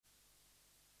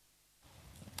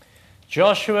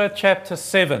Joshua chapter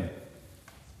 7.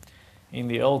 In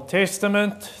the Old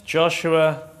Testament,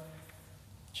 Joshua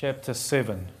chapter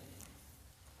 7.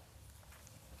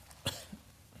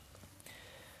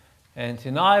 And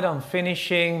tonight I'm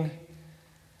finishing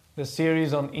the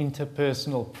series on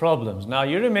interpersonal problems. Now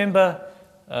you remember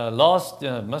must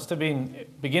have been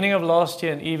beginning of last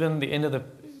year and even the end of the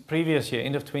previous year,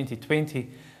 end of 2020,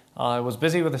 I was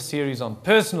busy with a series on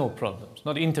personal problems,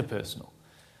 not interpersonal.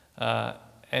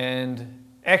 And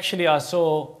actually I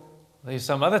saw there's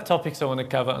some other topics I want to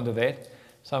cover under that.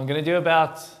 So I'm going to do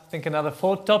about, I think, another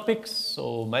 4 topics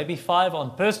or maybe 5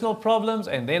 on personal problems,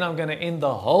 and then I'm going to end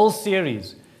the whole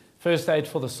series, First Aid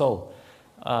for the Soul,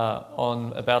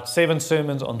 on about 7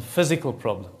 sermons on physical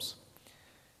problems.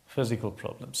 Physical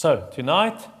problems. So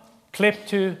tonight,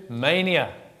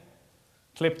 kleptomania.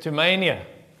 Kleptomania.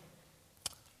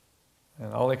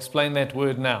 And I'll explain that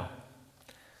word now.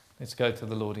 Let's go to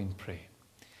the Lord in prayer.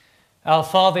 Our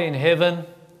Father in heaven,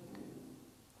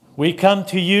 we come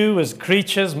to you as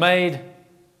creatures made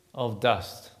of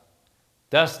dust.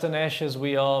 Dust and ashes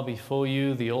we are before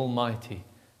you, the Almighty,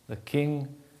 the King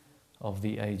of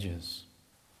the ages.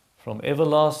 From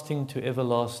everlasting to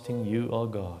everlasting, you are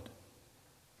God.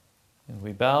 And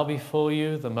we bow before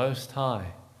you, the Most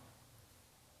High,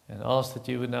 and ask that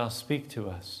you would now speak to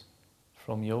us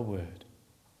from your word.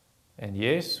 And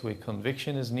yes, where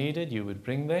conviction is needed, you would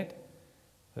bring that,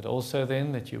 but also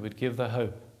then that you would give the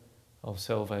hope of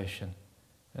salvation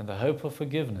and the hope of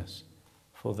forgiveness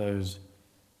for those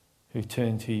who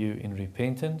turn to you in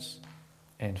repentance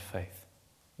and faith.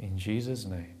 In Jesus'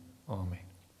 name, amen.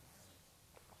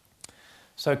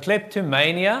 So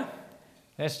kleptomania,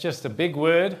 that's just a big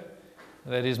word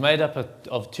that is made up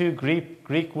of 2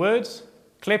 Greek words,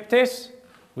 kleptes,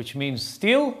 which means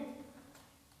steal,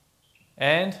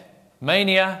 and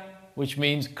mania, which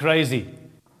means crazy.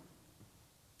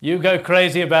 You go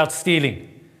crazy about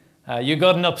stealing. You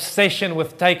got an obsession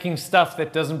with taking stuff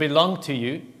that doesn't belong to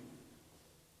you.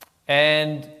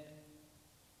 And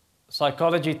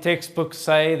psychology textbooks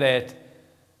say that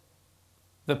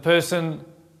the person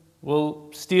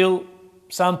will steal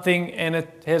something and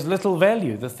it has little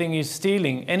value, the thing he's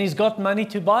stealing, and he's got money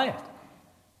to buy it,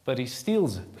 but he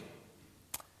steals it.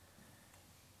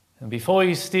 And before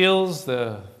he steals,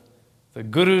 the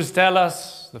gurus tell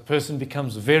us the person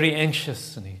becomes very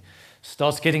anxious and he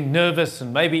starts getting nervous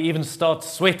and maybe even starts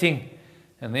sweating,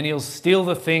 and then he'll steal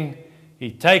the thing,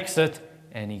 he takes it,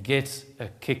 and he gets a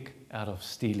kick out of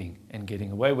stealing and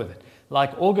getting away with it.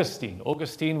 Like Augustine.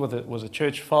 Augustine was a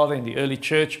church father in the early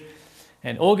church,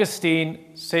 and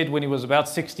Augustine said when he was about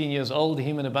 16 years old,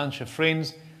 him and a bunch of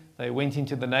friends, they went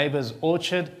into the neighbor's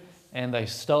orchard and they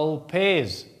stole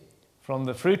pears from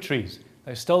the fruit trees.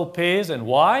 They stole pears, and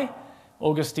why?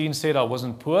 Augustine said, I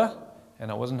wasn't poor and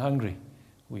I wasn't hungry.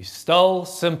 We stole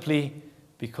simply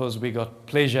because we got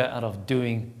pleasure out of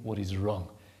doing what is wrong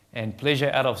and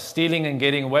pleasure out of stealing and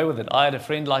getting away with it. I had a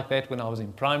friend like that when I was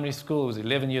in primary school. I was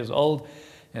 11 years old,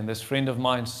 and this friend of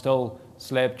mine stole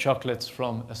slab chocolates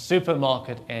from a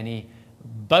supermarket, and he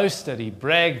boasted, he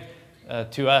bragged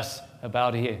to us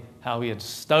about how he had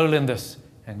stolen this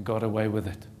and got away with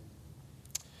it.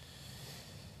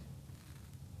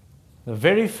 The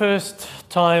very first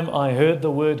time I heard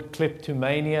the word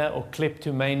kleptomania or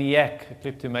kleptomaniac,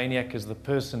 kleptomaniac is the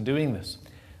person doing this,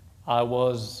 I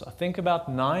was, I think, about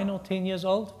 9 or 10 years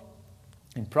old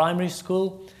in primary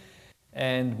school,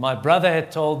 and my brother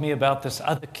had told me about this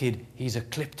other kid. He's a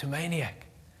kleptomaniac.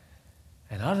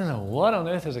 And I don't know what on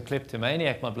earth is a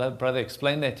kleptomaniac. My brother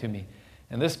explained that to me.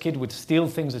 And this kid would steal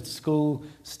things at school,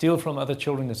 steal from other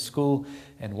children at school.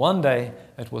 And one day,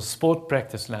 it was sport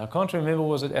practice. Now, I can't remember,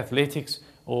 was it athletics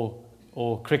or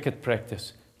cricket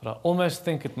practice? But I almost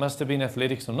think it must have been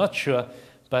athletics. I'm not sure.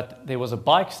 But there was a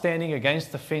bike standing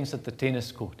against the fence at the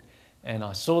tennis court. And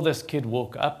I saw this kid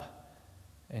walk up.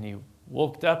 And he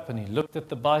walked up and he looked at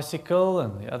the bicycle.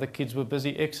 And the other kids were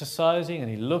busy exercising. And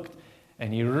he looked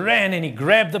and he ran and he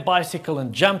grabbed the bicycle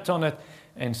and jumped on it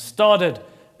and started,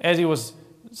 as he was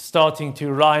starting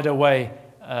to ride away,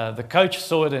 the coach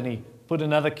saw it and he put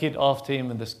another kid after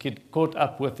him, and this kid caught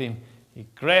up with him. He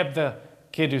grabbed the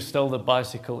kid who stole the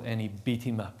bicycle and he beat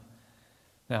him up.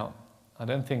 Now, I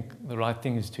don't think the right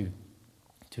thing is to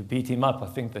beat him up. I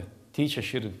think the teacher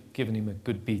should have given him a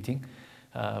good beating.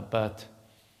 But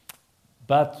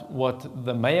what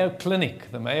the Mayo Clinic,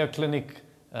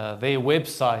 their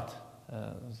website,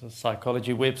 the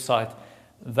psychology website,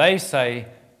 they say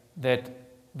that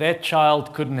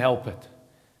child couldn't help it.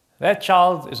 That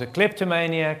child is a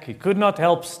kleptomaniac. He could not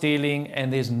help stealing,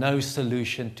 and there's no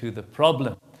solution to the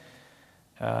problem.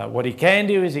 What he can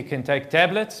do is he can take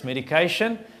tablets,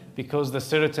 medication, because the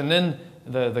serotonin,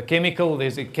 the chemical,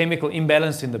 there's a chemical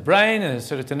imbalance in the brain and the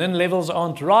serotonin levels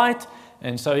aren't right.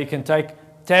 And so he can take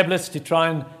tablets to try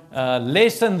and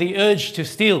lessen the urge to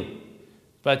steal.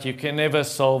 But you can never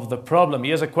solve the problem.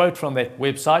 Here's a quote from that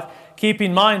website. Keep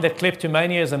in mind that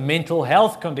kleptomania is a mental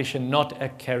health condition, not a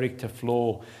character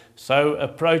flaw. So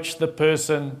approach the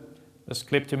person, this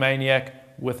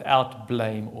kleptomaniac, without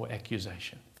blame or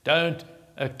accusation. Don't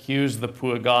accuse the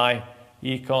poor guy.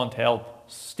 He can't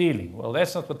help stealing. Well,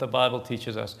 that's not what the Bible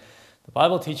teaches us. The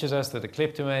Bible teaches us that a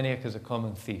kleptomaniac is a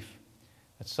common thief.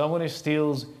 It's someone who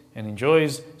steals and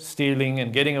enjoys stealing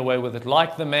and getting away with it,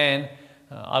 like the man.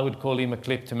 I would call him a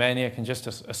kleptomaniac and just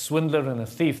a swindler and a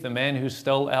thief, the man who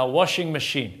stole our washing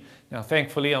machine. Now,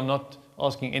 thankfully, I'm not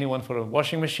asking anyone for a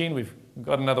washing machine. We've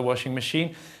got another washing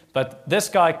machine. But this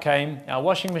guy came, our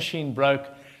washing machine broke,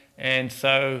 and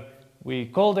so we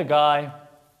called a guy,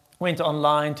 went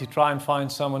online to try and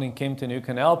find someone in Kempton who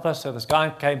can help us. So this guy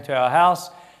came to our house,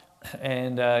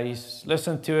 and he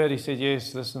listened to it. He said,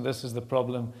 yes, listen, this is the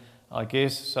problem, I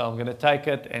guess. So I'm going to take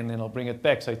it, and then I'll bring it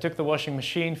back. So he took the washing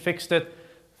machine, fixed it,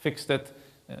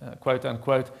 quote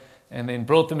unquote, and then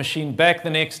brought the machine back the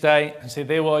next day and said,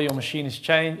 there, well, your machine is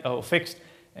changed or fixed.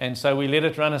 And so we let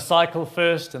it run a cycle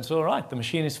first, and so, all right, the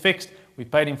machine is fixed. We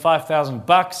paid him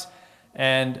 $5,000,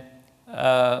 and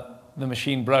the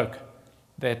machine broke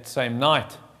that same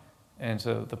night. And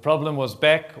so the problem was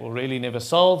back, or really never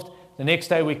solved. The next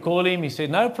day we called him. He said,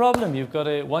 no problem, you've got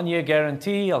a 1-year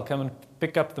guarantee. I'll come and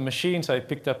pick up the machine. So he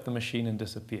picked up the machine and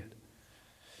disappeared.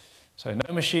 So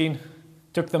no machine,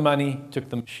 took the money, took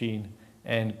the machine,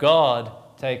 and God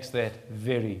takes that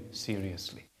very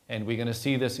seriously. And we're going to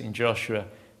see this in Joshua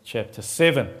chapter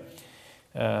 7.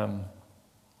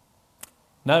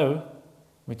 Nou,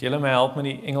 moet julle my help met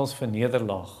die Engels vir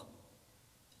nederlaag.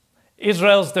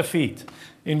 Israel's defeat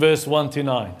in verse 1 to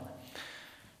 9.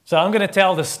 So I'm going to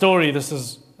tell the story. This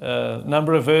is a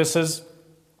number of verses.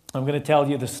 I'm going to tell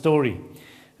you the story.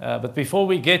 But before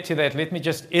we get to that, let me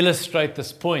just illustrate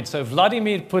this point. So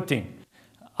Vladimir Putin,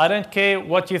 I don't care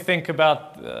what you think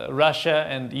about Russia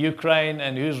and Ukraine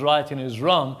and who's right and who's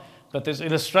wrong, but this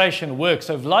illustration works.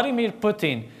 So Vladimir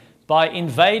Putin, by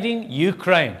invading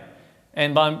Ukraine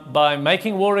and by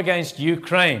making war against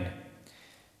Ukraine,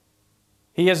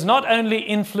 he has not only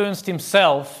influenced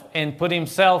himself and put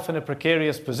himself in a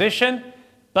precarious position,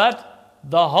 but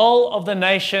the whole of the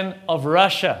nation of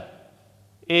Russia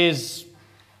is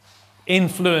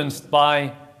influenced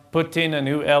by Putin and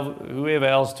whoever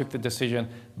else took the decision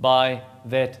by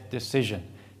that decision.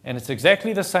 And it's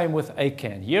exactly the same with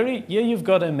Achan. Here you've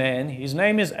got a man, his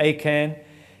name is Achan,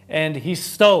 and he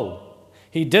stole.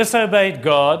 He disobeyed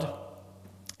God.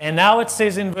 And now it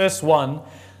says in verse 1,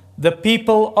 the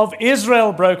people of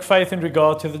Israel broke faith in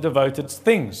regard to the devoted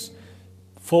things.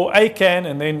 For Achan,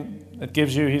 and then it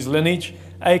gives you his lineage,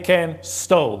 Achan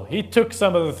stole. He took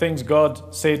some of the things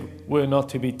God said were not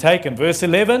to be taken. Verse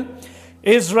 11,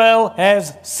 Israel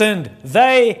has sinned.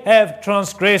 They have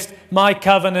transgressed my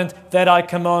covenant that I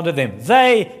commanded them.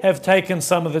 They have taken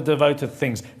some of the devoted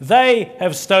things. They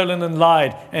have stolen and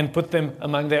lied and put them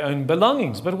among their own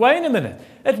belongings. But wait a minute.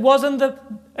 It wasn't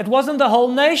the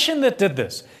whole nation that did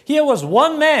this. Here was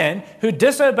one man who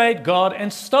disobeyed God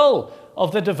and stole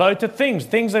of the devoted things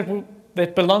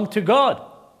that belonged to God.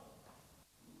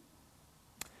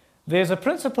 There's a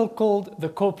principle called the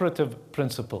corporative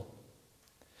principle.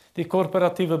 Die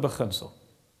korporatiewe beginsel.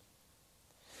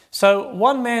 So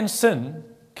one man's sin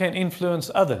can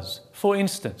influence others. For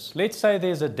instance, let's say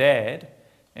there's a dad,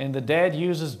 and the dad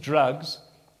uses drugs,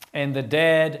 and the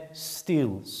dad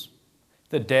steals.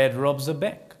 The dad robs a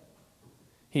bank.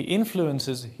 He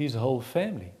influences his whole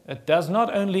family. It does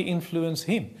not only influence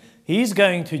him. He's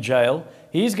going to jail.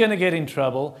 He's going to get in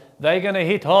trouble. They're going to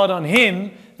hit hard on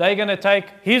him. They're going to take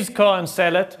his car and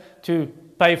sell it to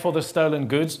pay for the stolen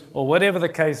goods, or whatever the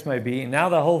case may be. Now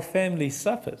the whole family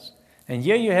suffers. And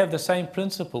here you have the same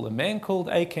principle. A man called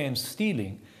Achan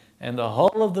stealing, and the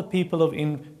whole of the people of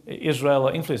Israel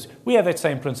are influenced. We have that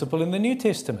same principle in the New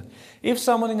Testament. If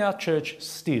someone in our church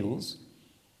steals,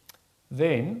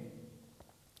 then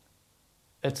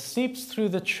it seeps through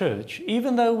the church,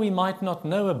 even though we might not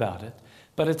know about it,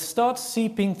 but it starts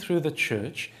seeping through the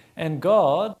church, and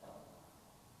God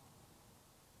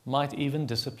might even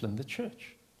discipline the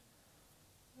church.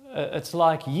 It's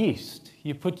like yeast.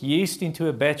 You put yeast into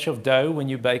a batch of dough when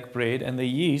you bake bread, and the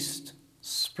yeast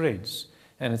spreads.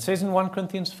 And it says in 1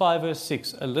 Corinthians 5 verse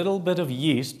 6, a little bit of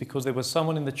yeast, because there was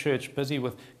someone in the church busy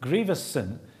with grievous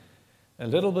sin, a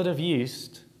little bit of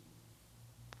yeast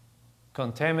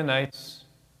contaminates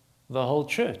the whole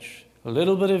church. A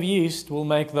little bit of yeast will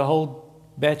make the whole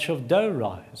batch of dough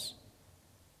rise.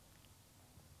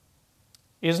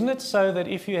 Isn't it so that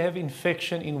if you have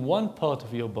infection in one part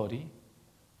of your body,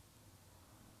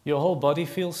 your whole body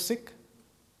feels sick?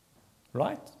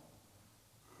 Right?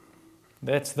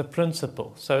 That's the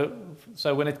principle. So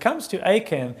when it comes to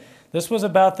Achan, this was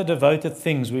about the devoted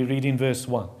things we read in verse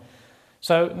 1.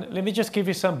 So let me just give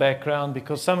you some background,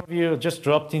 because some of you just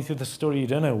dropped into the story. You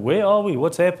don't know, where are we?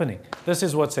 What's happening? This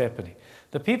is what's happening.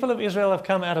 The people of Israel have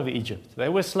come out of Egypt. They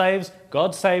were slaves.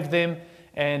 God saved them.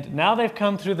 And now they've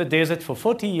come through the desert for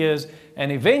 40 years.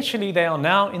 And eventually they are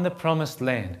now in the promised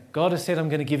land. God has said, I'm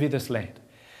going to give you this land.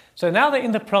 So now they're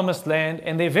in the promised land,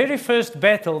 and their very first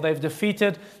battle, they've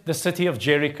defeated the city of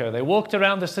Jericho. They walked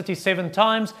around the city 7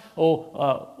 times,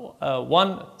 or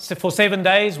for 7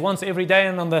 days, once every day,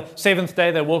 and on the 7th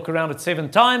day they walk around it 7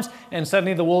 times, and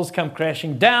suddenly the walls come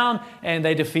crashing down, and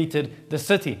they defeated the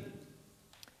city.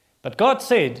 But God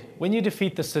said, when you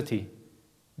defeat the city,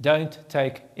 don't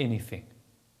take anything.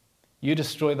 You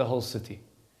destroy the whole city.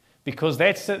 Because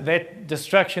that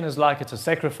destruction is like it's a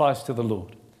sacrifice to the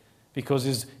Lord.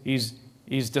 Because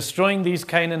he's destroying these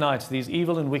Canaanites, these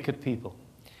evil and wicked people.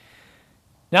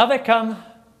 Now they come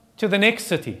to the next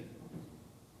city.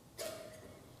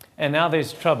 And now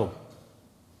there's trouble.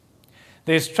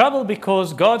 There's trouble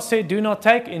because God said, do not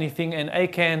take anything, and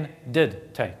Achan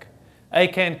did take.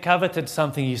 Achan coveted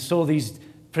something. He saw these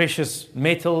precious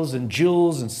metals and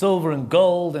jewels and silver and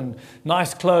gold and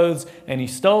nice clothes, and he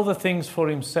stole the things for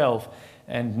himself.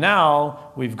 And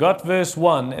now we've got verse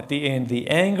 1 at the end. The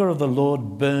anger of the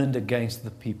Lord burned against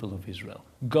the people of Israel.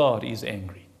 God is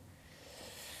angry.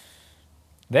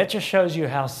 That just shows you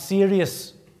how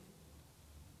serious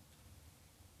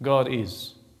God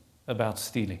is about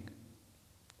stealing.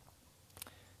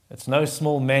 It's no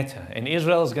small matter. And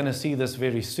Israel is going to see this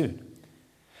very soon.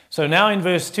 So now in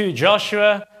verse 2,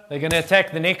 Joshua, they're going to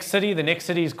attack the next city. The next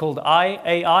city is called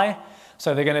Ai.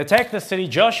 So they're going to attack the city.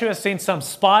 Joshua sent some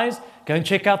spies. Go and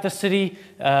check out the city.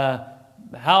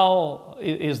 How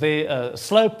is there a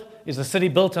slope? Is the city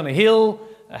built on a hill?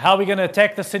 How are we going to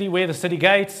attack the city? Where are the city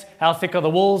gates? How thick are the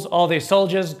walls? Are there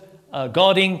soldiers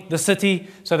guarding the city?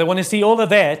 So they want to see all of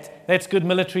that. That's good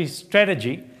military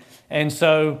strategy. And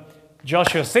so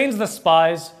Joshua sends the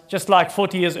spies, just like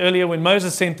 40 years earlier when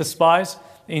Moses sent the spies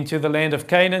into the land of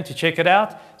Canaan to check it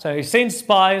out. So he sends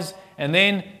spies, and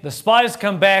then the spies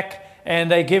come back and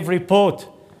they give report.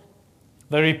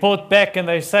 They report back and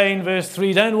they say in verse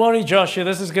 3, don't worry, Joshua,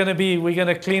 we're going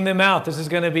to clean them out. This is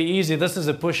going to be easy. This is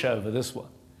a pushover, this one.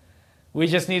 We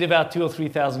just need about 2,000 or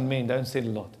 3,000 men. Don't send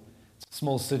a lot. It's a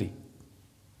small city.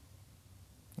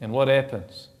 And what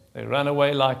happens? They run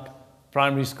away like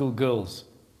primary school girls.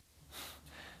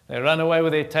 They run away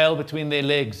with their tail between their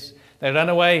legs. They run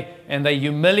away and they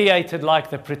humiliated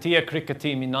like the Protea cricket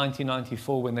team in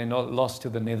 1994 when they lost to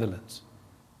the Netherlands.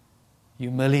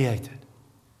 Humiliated.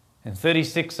 And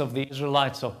 36 of the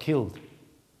Israelites are killed.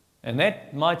 And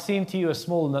that might seem to you a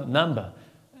small number.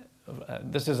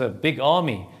 This is a big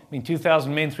army. I mean,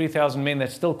 2,000 men, 3,000 men,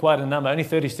 that's still quite a number. Only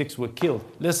 36 were killed.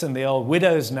 Listen, they are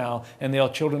widows now, and they are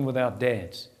children without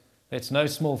dads. That's no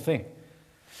small thing.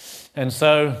 And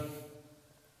so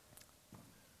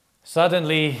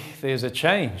suddenly there's a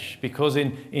change, because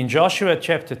in Joshua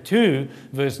chapter 2,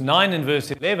 verse 9 and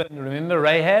verse 11, remember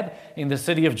Rahab in the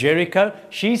city of Jericho?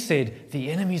 She said, the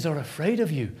enemies are afraid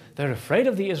of you. They're afraid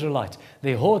of the Israelites.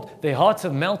 Their hearts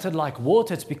have melted like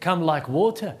water. It's become like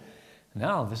water.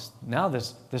 Now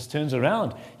this turns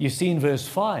around. You see in verse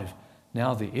 5,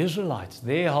 now the Israelites,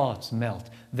 their hearts melt.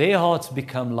 Their hearts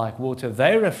become like water.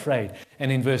 They're afraid.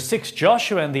 And in verse 6,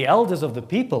 Joshua and the elders of the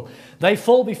people, they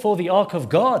fall before the ark of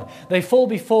God. They fall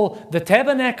before the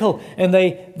tabernacle, and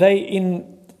they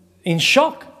in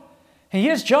shock. And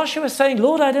here's Joshua saying,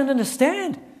 Lord, I don't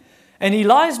understand. And he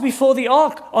lies before the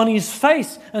ark on his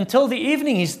face until the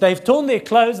evening. They've torn their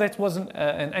clothes. That wasn't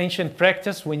an ancient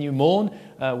practice when you mourn,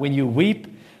 when you weep.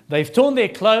 They've torn their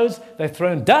clothes, they've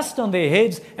thrown dust on their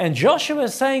heads, and Joshua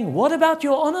is saying, what about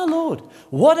your honor, Lord?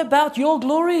 What about your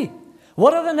glory?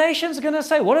 What are the nations going to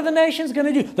say? What are the nations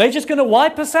going to do? They're just going to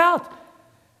wipe us out.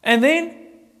 And then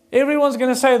everyone's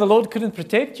going to say, the Lord couldn't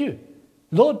protect you.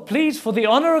 Lord, please, for the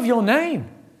honor of your name,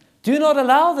 do not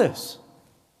allow this.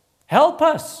 Help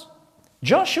us.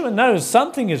 Joshua knows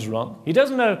something is wrong. He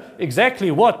doesn't know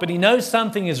exactly what, but he knows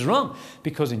something is wrong.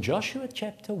 Because in Joshua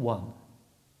chapter 1,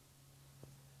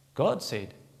 God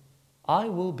said, I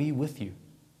will be with you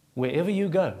wherever you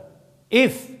go,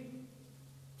 if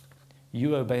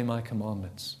you obey my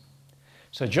commandments.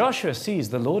 So Joshua sees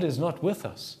the Lord is not with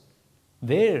us.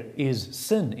 There is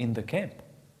sin in the camp.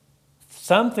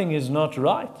 Something is not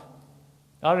right.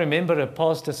 I remember a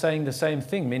pastor saying the same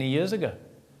thing many years ago.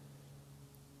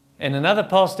 And another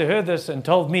pastor heard this and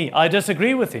told me, I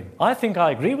disagree with him. I think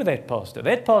I agree with that pastor.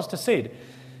 That pastor said,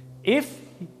 if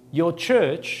the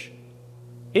church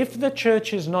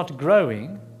is not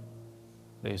growing,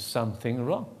 there's something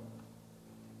wrong.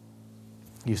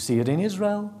 You see it in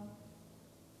Israel.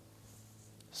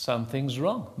 Something's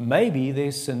wrong. Maybe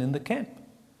there's sin in the camp.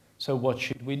 So what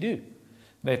should we do?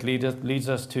 That leads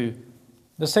us to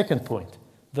the second point,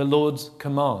 the Lord's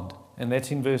command. And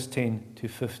that's in verse 10 to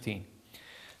 15.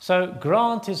 So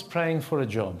Grant is praying for a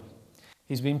job.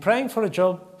 He's been praying for a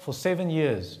job for 7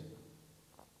 years.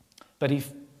 But he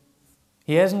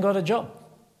hasn't got a job.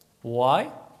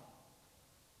 Why?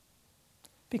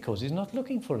 Because he's not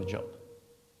looking for a job.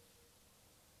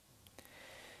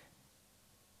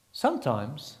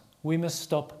 Sometimes we must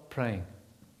stop praying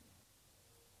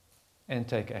and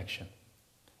take action.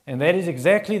 And that is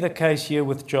exactly the case here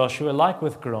with Joshua, like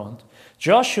with Grant.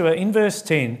 Joshua, in verse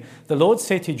 10, the Lord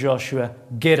said to Joshua,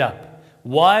 get up.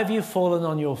 Why have you fallen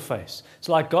on your face? It's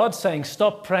like God saying,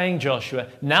 stop praying, Joshua.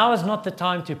 Now is not the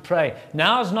time to pray.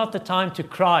 Now is not the time to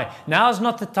cry. Now is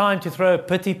not the time to throw a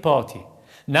pity party.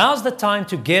 Now is the time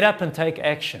to get up and take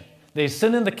action. There's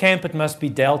sin in the camp, it must be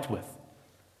dealt with.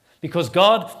 Because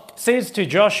God says to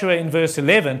Joshua in verse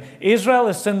 11, Israel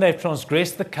has sinned, they've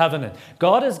transgressed the covenant.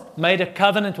 God has made a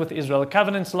covenant with Israel. A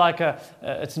covenant's like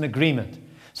it's an agreement.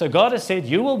 So God has said,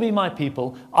 you will be my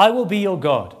people, I will be your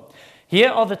God. Here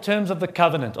are the terms of the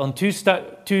covenant on two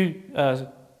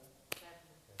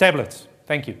tablets.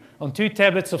 Thank you. On 2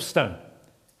 tablets of stone,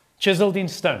 chiseled in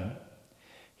stone.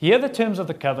 Here are the terms of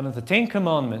the covenant, the 10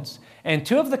 commandments, and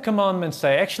 2 of the commandments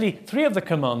say, actually 3 of the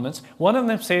commandments, one of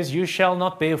them says, you shall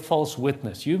not bear false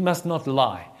witness. You must not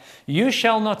lie. You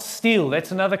shall not steal.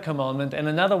 That's another commandment. And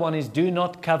another one is, do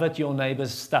not covet your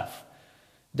neighbor's stuff.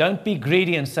 Don't be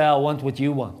greedy and say, I want what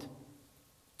you want.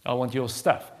 I want your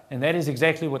stuff. And that is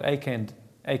exactly what Achan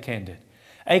did.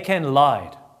 Achan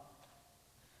lied.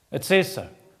 It says so.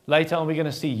 Later on we're going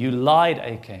to see, you lied,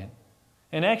 Achan.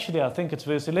 And actually I think it's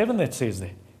verse 11 that says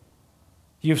that.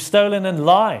 You've stolen and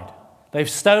lied. They've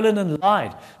stolen and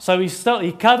lied. So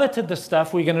he coveted the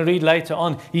stuff we're going to read later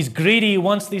on. He's greedy. He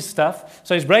wants this stuff.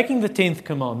 So he's breaking the 10th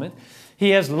commandment.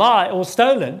 He has lied or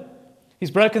stolen.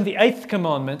 He's broken the 8th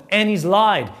commandment and he's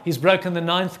lied. He's broken the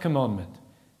 9th commandment.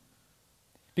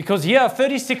 Because here are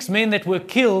 36 men that were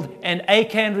killed and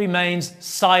Achan remains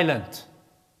silent.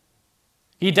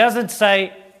 He doesn't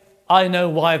say, I know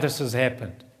why this has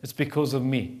happened. It's because of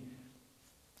me.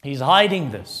 He's hiding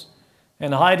this.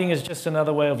 And hiding is just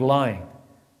another way of lying.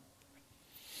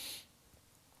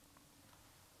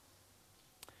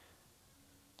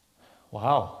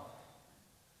 Wow.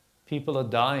 People are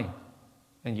dying.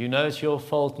 And you know it's your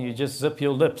fault and you just zip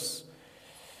your lips.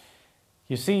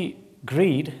 You see,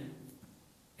 greed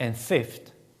and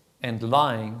theft and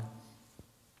lying,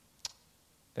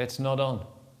 that's not on.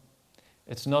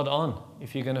 It's not on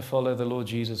if you're going to follow the Lord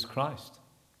Jesus Christ.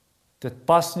 Dit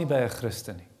pas nie by 'n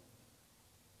Christen nie.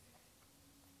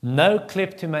 No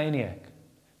kleptomaniac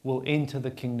will enter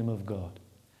the kingdom of God.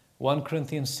 1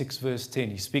 Corinthians 6 verse 10.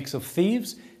 He speaks of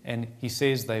thieves and he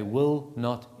says they will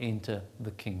not enter the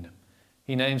kingdom.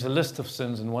 He names a list of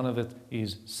sins and one of it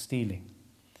is stealing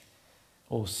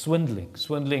or swindling.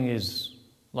 Swindling is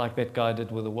like that guy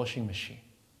did with a washing machine.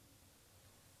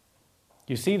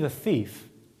 You see, the thief,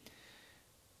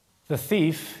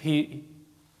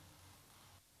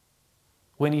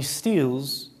 when he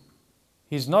steals,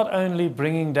 he's not only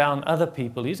bringing down other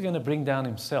people, he's going to bring down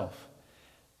himself.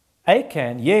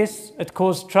 Achan, yes, it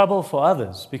caused trouble for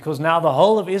others because now the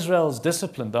whole of Israel is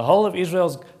disciplined. The whole of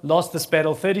Israel's lost this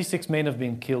battle. 36 men have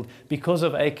been killed because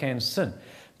of Achan's sin.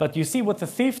 But you see what the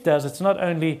thief does, it's not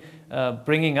only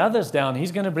bringing others down,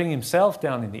 he's going to bring himself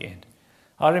down in the end.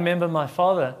 I remember my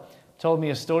father told me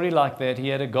a story like that. He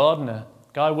had a gardener,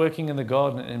 guy working in the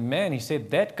garden, and man, he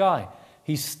said, that guy,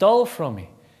 he stole from me.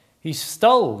 He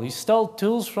stole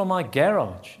tools from my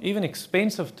garage, even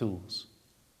expensive tools.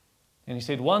 And he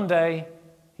said one day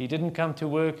he didn't come to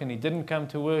work and he didn't come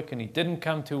to work and he didn't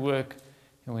come to work.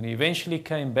 And when he eventually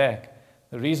came back,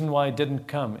 the reason why he didn't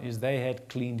come is they had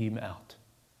cleaned him out.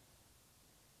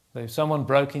 Someone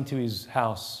broke into his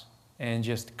house and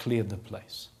just cleared the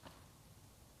place.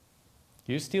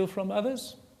 You steal from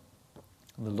others,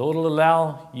 the Lord will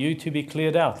allow you to be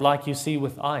cleared out, like you see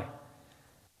with Ai.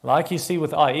 Like you see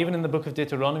with Ai, even in the book of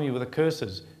Deuteronomy with the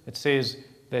curses, it says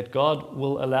that God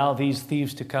will allow these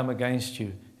thieves to come against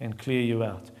you and clear you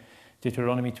out.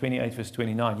 Deuteronomy 28, verse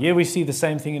 29. Here we see the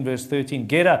same thing in verse 13.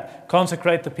 Get up,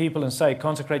 consecrate the people, and say,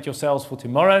 consecrate yourselves for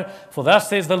tomorrow. For thus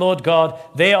says the Lord God,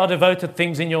 there are devoted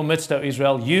things in your midst, O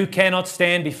Israel. You cannot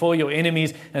stand before your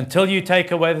enemies until you take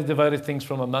away the devoted things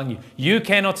from among you. You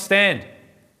cannot stand.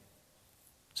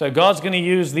 So God's going to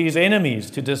use these enemies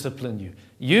to discipline you.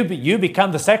 You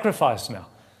become the sacrifice now.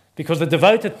 Because the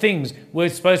devoted things were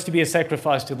supposed to be a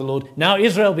sacrifice to the Lord. Now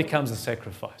Israel becomes the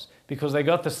sacrifice. Because they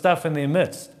got the stuff in their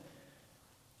midst.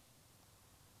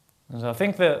 And so I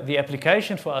think the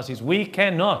application for us is we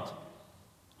cannot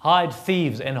hide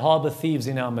thieves and harbor thieves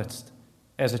in our midst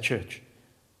as a church.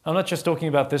 I'm not just talking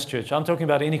about this church. I'm talking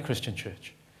about any Christian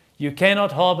church. You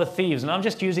cannot harbor thieves. And I'm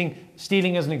just using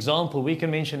stealing as an example. We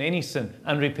can mention any sin,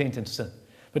 unrepentant sin.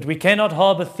 But we cannot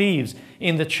harbor thieves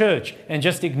in the church and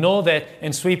just ignore that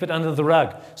and sweep it under the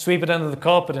rug, sweep it under the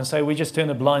carpet and say we just turn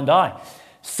a blind eye.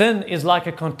 Sin is like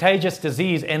a contagious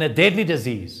disease and a deadly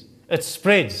disease. It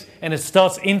spreads and it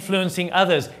starts influencing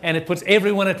others and it puts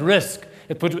everyone at risk.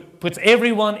 It puts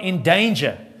everyone in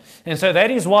danger. And so that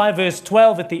is why verse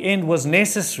 12 at the end was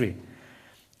necessary.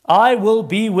 I will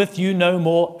be with you no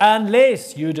more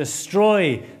unless you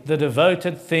destroy the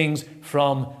devoted things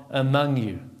from among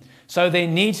you. So there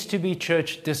needs to be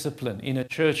church discipline in a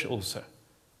church also.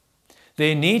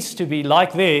 There needs to be,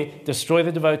 like there, destroy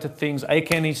the devoted things.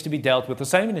 Achan needs to be dealt with. The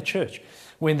same in a church.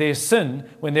 When there's sin,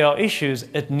 when there are issues,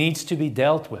 it needs to be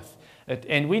dealt with.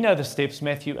 And we know the steps.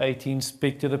 Matthew 18,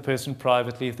 speak to the person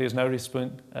privately. If there's no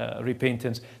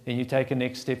repentance, then you take a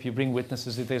next step. You bring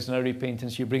witnesses. If there's no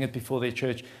repentance, you bring it before their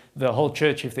church. The whole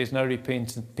church, if there's no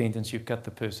repentance, you cut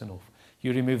the person off.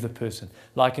 You remove the person.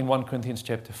 Like in 1 Corinthians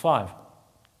chapter 5,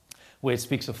 where it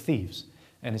speaks of thieves.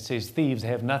 And it says, thieves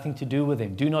have nothing to do with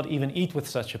them. Do not even eat with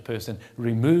such a person.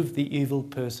 Remove the evil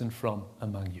person from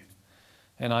among you.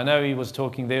 And I know he was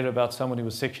talking there about someone who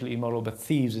was sexually immoral, but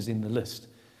thieves is in the list.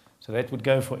 So that would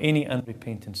go for any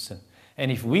unrepentant sin.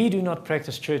 And if we do not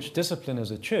practice church discipline as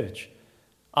a church,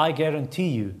 I guarantee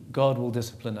you God will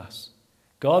discipline us.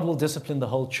 God will discipline the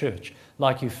whole church,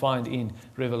 like you find in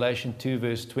Revelation 2,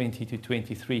 verse 20 to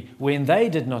 23, when they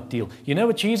did not deal. You know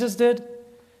what Jesus did?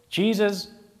 Jesus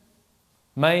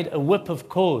made a whip of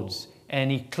cords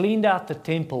and he cleaned out the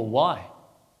temple. Why?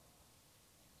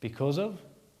 Because of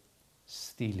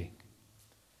stealing.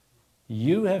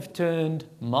 You have turned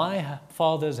my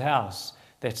Father's house,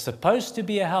 that's supposed to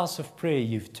be a house of prayer,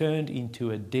 you've turned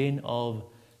into a den of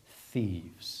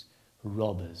thieves,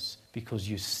 robbers, because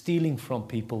you're stealing from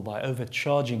people by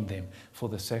overcharging them for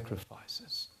the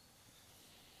sacrifices.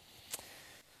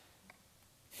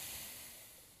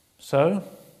 So,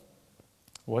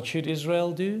 what should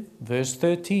Israel do? Verse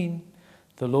 13,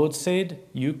 the Lord said,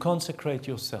 you consecrate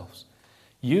yourselves.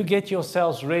 You get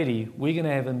yourselves ready. We're going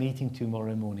to have a meeting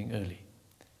tomorrow morning early.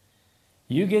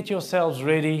 You get yourselves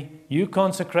ready. You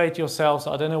consecrate yourselves.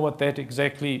 I don't know what that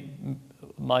exactly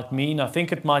might mean. I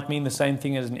think it might mean the same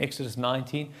thing as in Exodus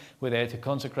 19, where they had to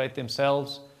consecrate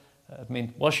themselves. It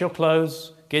meant wash your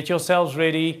clothes, get yourselves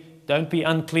ready. Don't be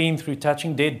unclean through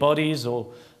touching dead bodies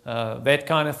or that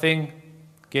kind of thing.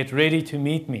 Get ready to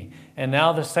meet me. And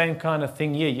now the same kind of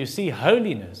thing here. You see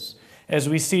holiness. As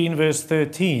we see in verse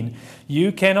 13,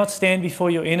 you cannot stand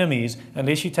before your enemies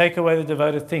unless you take away the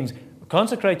devoted things.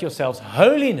 Consecrate yourselves.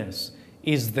 Holiness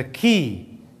is the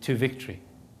key to victory.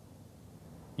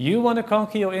 You want to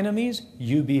conquer your enemies?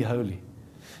 You be holy.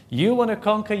 You want to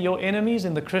conquer your enemies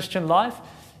in the Christian life?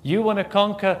 You want to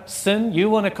conquer sin? You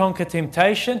want to conquer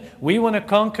temptation? We want to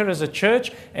conquer as a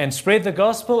church and spread the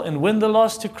gospel and win the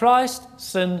lost to Christ?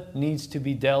 Sin needs to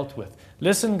be dealt with.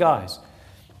 Listen, guys,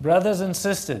 brothers and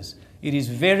sisters, it is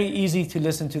very easy to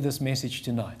listen to this message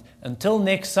tonight. Until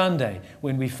next Sunday,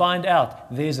 when we find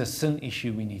out there's a sin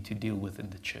issue we need to deal with in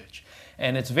the church.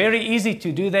 And it's very easy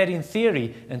to do that in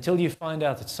theory until you find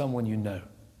out it's someone you know.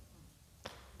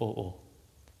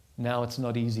 Now it's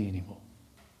not easy anymore.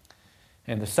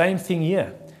 And the same thing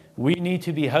here. We need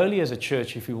to be holy as a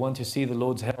church if we want to see the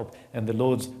Lord's help and the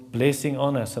Lord's blessing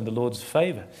on us and the Lord's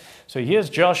favor. So here's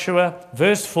Joshua,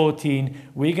 verse 14.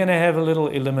 We're going to have a little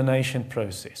elimination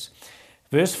process.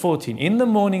 Verse 14, in the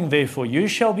morning, therefore, you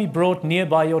shall be brought near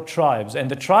by your tribes,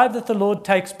 and the tribe that the Lord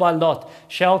takes by lot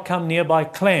shall come near by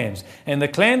clans, and the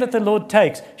clan that the Lord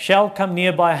takes shall come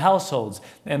near by households,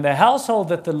 and the household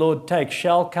that the Lord takes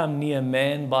shall come near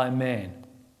man by man.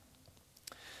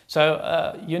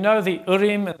 So, you know the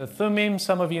Urim and the Thummim,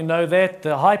 some of you know that.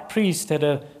 The high priest had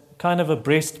a kind of a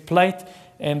breastplate,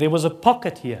 and there was a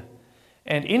pocket here.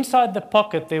 And inside the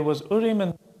pocket, there was Urim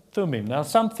and Thummim. Now,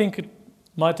 some think it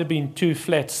might have been two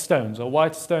flat stones, a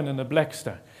white stone and a black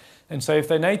stone. And so if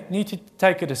they need to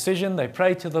take a decision, they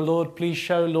pray to the Lord, please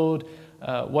show, Lord,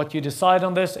 what you decide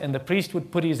on this, and the priest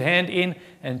would put his hand in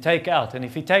and take out. And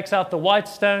if he takes out the white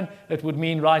stone, it would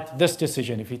mean right this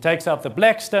decision. If he takes out the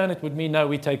black stone, it would mean no,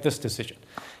 we take this decision.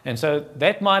 And so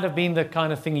that might have been the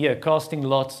kind of thing here, casting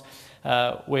lots,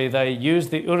 where they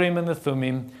used the Urim and the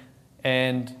Thummim,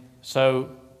 and so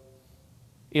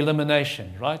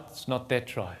elimination, right? It's not that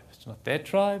tribe. It's not that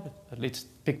tribe. Let's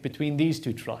pick between these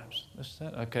two tribes.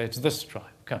 Okay, it's this tribe.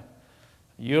 Come.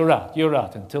 You're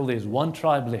out until there's one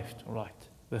tribe left. All right.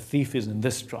 The thief is in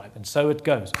this tribe. And so it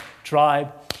goes.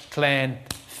 Tribe, clan,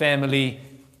 family,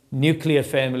 nuclear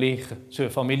family, so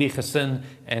familie, gesin,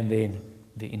 and then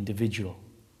the individual.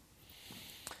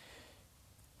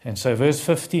 And so verse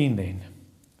 15 then,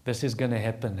 this is going to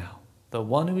happen now. The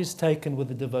one who is taken with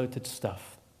the devoted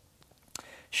stuff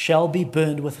shall be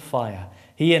burned with fire,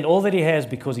 he and all that he has,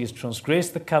 because he has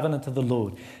transgressed the covenant of the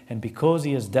Lord, and because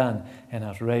he has done an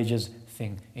outrageous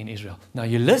thing in Israel. Now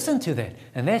you listen to that,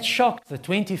 and that shocked the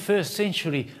 21st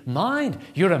century mind.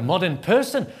 You're a modern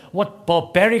person. What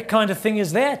barbaric kind of thing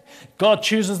is that? God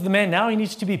chooses the man. Now he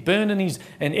needs to be burned,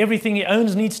 and everything he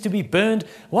owns needs to be burned.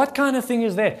 What kind of thing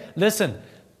is that? Listen,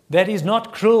 that is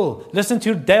not cruel. Listen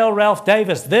to Dale Ralph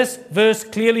Davis. This verse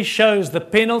clearly shows the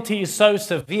penalty is so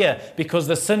severe because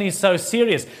the sin is so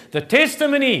serious. The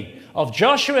testimony of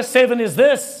Joshua 7 is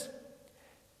this: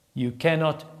 you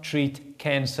cannot treat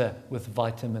cancer with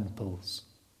vitamin pills.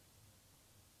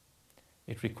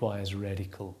 It requires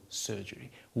radical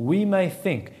surgery. We may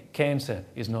think cancer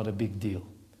is not a big deal.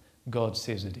 God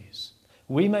says it is.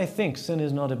 We may think sin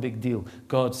is not a big deal.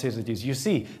 God says it is. You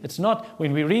see, it's not,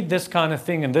 when we read this kind of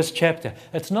thing in this chapter,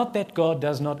 it's not that God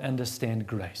does not understand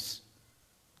grace.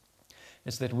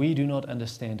 It's that we do not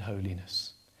understand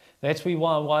holiness. That's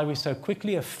why we're so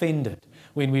quickly offended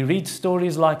when we read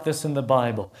stories like this in the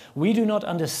Bible. We do not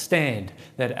understand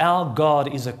that our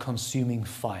God is a consuming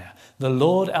fire. The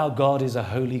Lord our God is a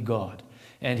holy God.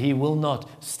 And he will not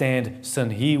stand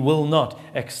sin. He will not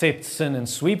accept sin and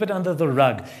sweep it under the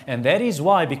rug. And that is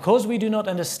why, because we do not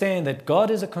understand that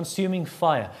God is a consuming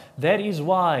fire, that is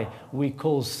why we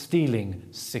call stealing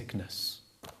sickness.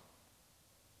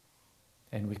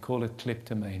 And we call it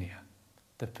kleptomania.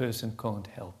 The person can't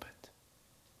help it.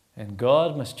 And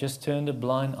God must just turn a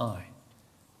blind eye.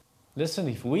 Listen,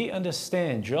 if we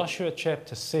understand Joshua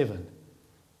chapter 7,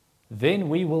 then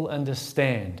we will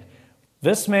understand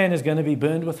this man is going to be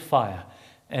burned with fire.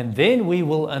 And then we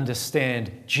will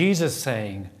understand Jesus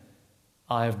saying,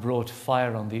 I have brought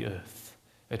fire on the earth.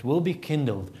 It will be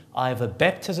kindled. I have a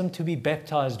baptism to be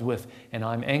baptized with, and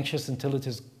I'm anxious until it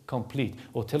is complete,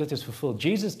 or till it is fulfilled.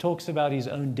 Jesus talks about his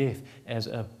own death as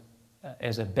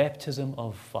a baptism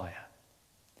of fire.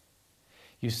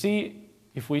 You see,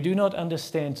 if we do not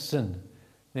understand sin,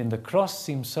 then the cross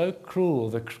seems so cruel.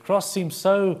 The cross seems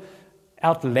so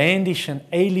outlandish and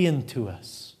alien to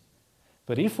us.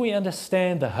 But if we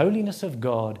understand the holiness of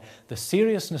God, the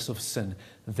seriousness of sin,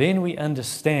 then we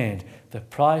understand the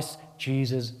price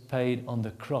Jesus paid on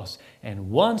the cross. And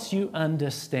once you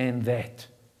understand that,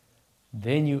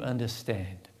 then you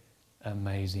understand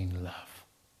amazing love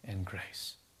and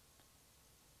grace.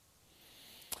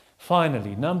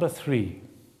 Finally, number 3,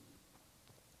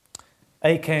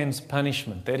 Achan's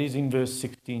punishment. That is in verse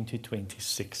 16 to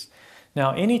 26.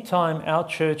 Now, anytime our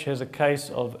church has a case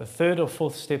of a third or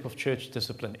fourth step of church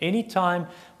discipline, anytime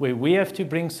where we have to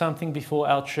bring something before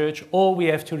our church or we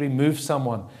have to remove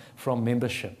someone from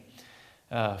membership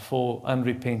for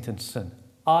unrepentant sin,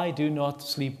 I do not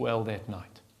sleep well that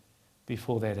night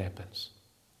before that happens.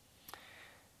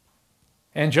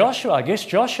 And Joshua, I guess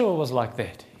Joshua was like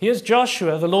that. Here's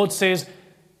Joshua, the Lord says,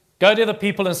 go to the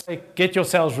people and say, get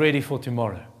yourselves ready for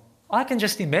tomorrow. I can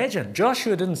just imagine,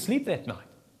 Joshua didn't sleep that night.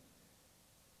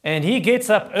 And he gets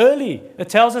up early. It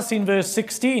tells us in verse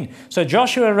 16. So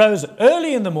Joshua rose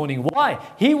early in the morning. Why?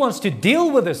 He wants to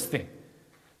deal with this thing.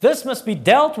 This must be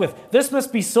dealt with. This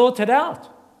must be sorted out.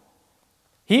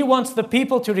 He wants the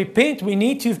people to repent. We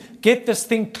need to get this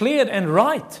thing cleared and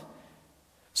right.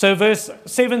 So verse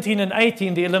 17 and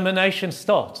 18, the elimination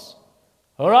starts.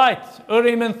 All right,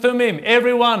 Urim and Thummim,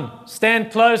 everyone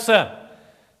stand closer.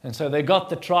 And so they got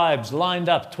the tribes lined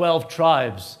up, 12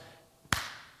 tribes.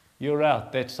 You're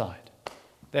out, that side,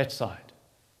 that side.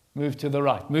 Move to the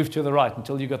right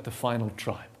until you got the final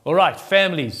tribe. All right,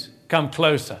 families, come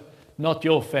closer. Not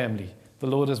your family. The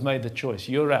Lord has made the choice.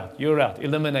 You're out,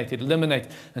 eliminate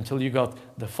until you got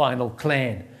the final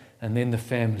clan, and then the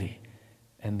family,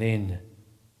 and then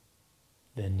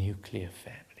the nuclear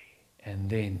family, and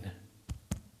then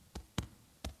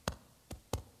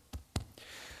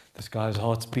this guy's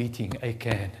heart's beating.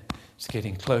 Achan, it's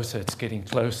getting closer,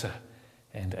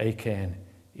 And Achan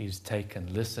is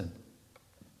taken. Listen,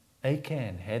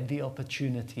 Achan had the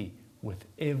opportunity with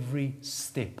every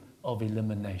step of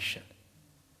elimination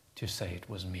to say, it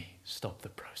was me, stop the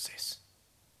process.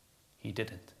 He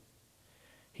didn't.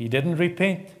 He didn't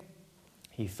repent.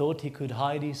 He thought he could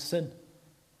hide his sin.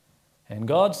 And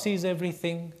God sees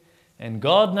everything, and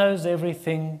God knows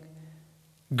everything.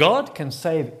 God can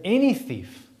save any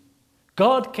thief.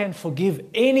 God can forgive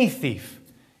any thief.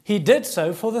 He did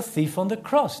so for the thief on the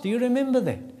cross. Do you remember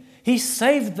that? He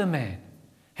saved the man,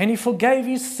 and He forgave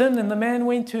his sin, and the man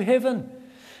went to heaven.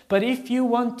 But if you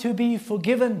want to be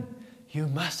forgiven, you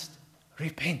must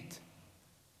repent.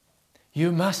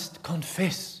 You must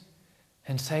confess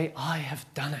and say, I have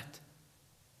done it.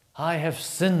 I have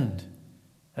sinned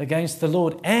against the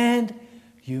Lord. And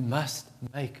you must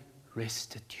make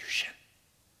restitution.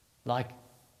 Like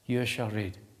Yeshua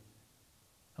read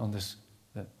on this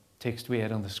the text we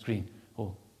had on the screen,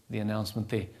 or the announcement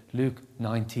there. Luke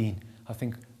 19. I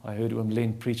think I heard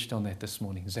Len preached on that this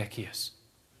morning. Zacchaeus.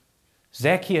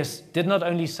 Zacchaeus did not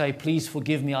only say, please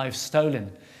forgive me, I have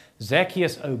stolen.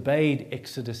 Zacchaeus obeyed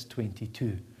Exodus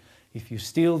 22. If you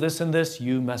steal this and this,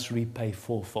 you must repay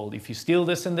fourfold. If you steal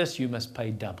this and this, you must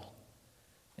pay double.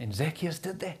 And Zacchaeus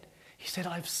did that. He said,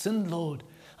 I've sinned, Lord.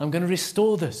 I'm going to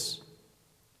restore this.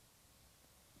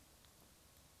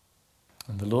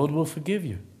 And the Lord will forgive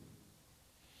you.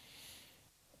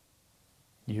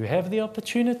 You have the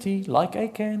opportunity, like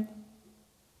Achan.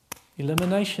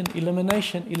 Elimination,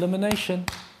 elimination, elimination.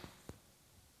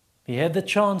 He had the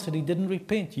chance and he didn't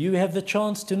repent. You have the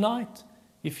chance tonight.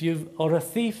 If you are a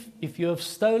thief, if you have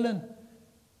stolen.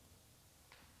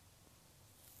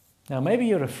 Now maybe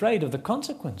you're afraid of the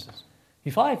consequences.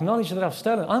 If I acknowledge that I've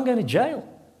stolen, I'm going to jail.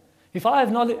 If I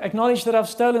acknowledge that I've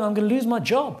stolen, I'm going to lose my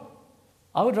job.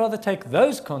 I would rather take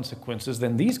those consequences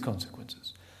than these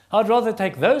consequences. I'd rather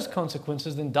take those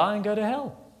consequences than die and go to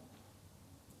hell.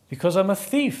 Because I'm a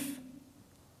thief.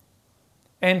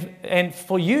 And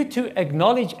for you to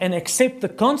acknowledge and accept the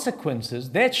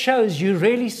consequences, that shows you're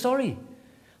really sorry.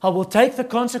 I will take the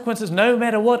consequences no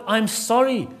matter what. I'm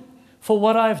sorry for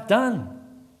what I've done.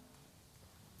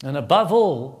 And above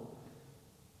all,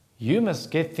 you must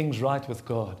get things right with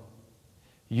God.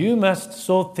 You must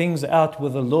sort things out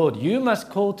with the Lord. You must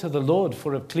call to the Lord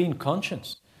for a clean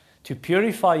conscience, to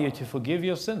purify you, to forgive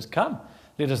your sins. Come,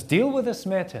 let us deal with this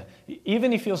matter.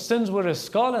 Even if your sins were as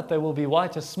scarlet, they will be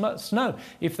white as snow.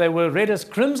 If they were red as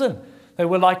crimson, they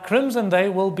were like crimson, they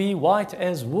will be white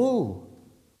as wool.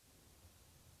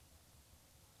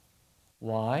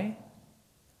 Why?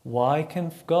 Why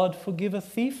can God forgive a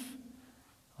thief?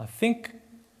 I think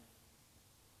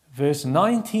verse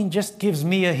 19 just gives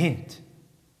me a hint.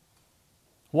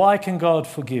 Why can God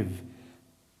forgive?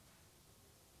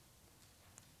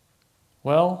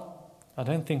 Well, I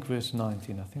don't think verse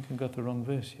 19. I think I got the wrong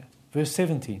verse here. Verse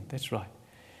 17, that's right.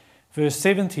 Verse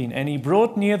 17, and he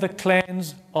brought near the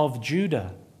clans of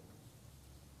Judah.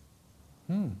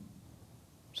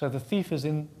 So the thief is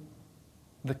in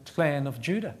the clan of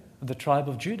Judah, the tribe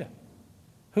of Judah.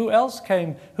 Who else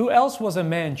came? Who else was a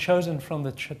man chosen from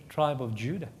the tribe of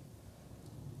Judah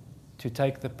to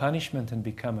take the punishment and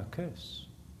become a curse?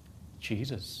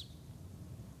 Jesus.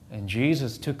 And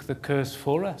Jesus took the curse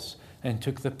for us and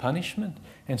took the punishment.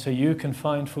 And so you can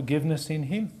find forgiveness in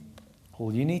Him.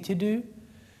 All you need to do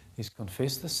is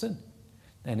confess the sin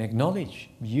and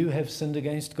acknowledge you have sinned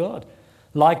against God.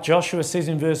 Like Joshua says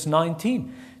in verse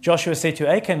 19, Joshua said to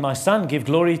Achan, my son, give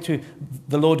glory to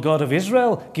the Lord God of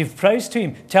Israel. Give praise to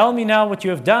Him. Tell me now what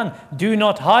you have done. Do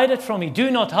not hide it from me.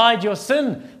 Do not hide your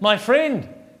sin, my friend.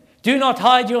 Do not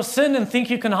hide your sin and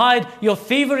think you can hide your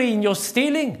thievery and your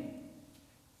stealing.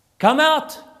 Come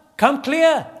out. Come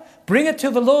clear. Bring it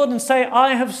to the Lord and say,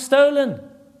 I have stolen.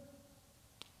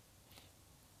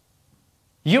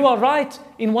 You are right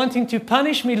in wanting to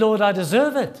punish me, Lord. I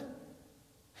deserve it.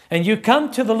 And you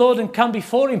come to the Lord and come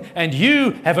before Him, and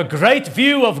you have a great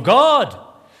view of God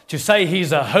to say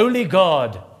He's a holy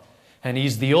God and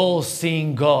He's the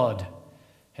all-seeing God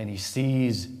and He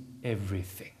sees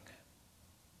everything.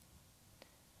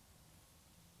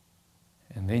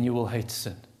 And then you will hate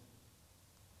sin.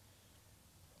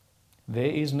 There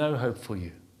is no hope for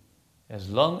you as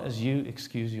long as you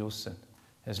excuse your sin.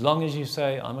 As long as you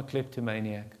say, I'm a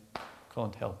kleptomaniac,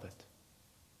 can't help it.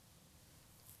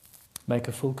 Make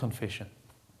a full confession.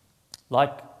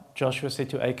 Like Joshua said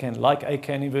to Achan, like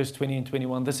Achan in verse 20 and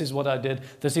 21, this is what I did,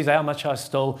 this is how much I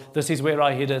stole, this is where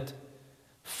I hid it.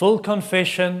 Full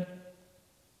confession,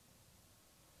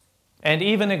 and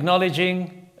even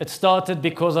acknowledging it started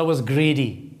because I was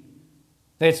greedy.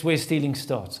 That's where stealing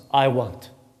starts. I want.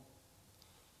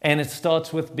 And it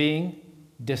starts with being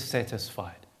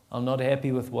dissatisfied. I'm not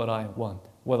happy with what I want.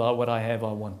 What I have,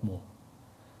 I want more.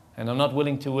 And I'm not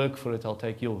willing to work for it. I'll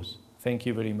take yours. Thank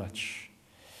you very much.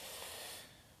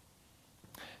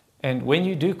 And when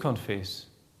you do confess,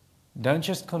 don't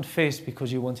just confess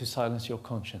because you want to silence your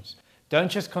conscience. Don't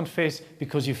just confess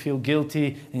because you feel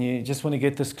guilty and you just want to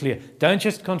get this clear. Don't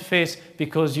just confess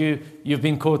because you've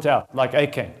been caught out, like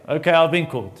Achan. Okay, I've been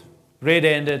caught.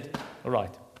 Red-handed. All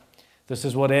right. This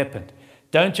is what happened.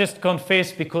 Don't just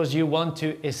confess because you want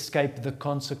to escape the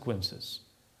consequences.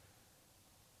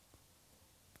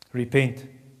 Repent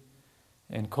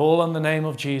and call on the name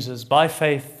of Jesus by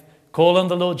faith. Call on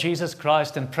the Lord Jesus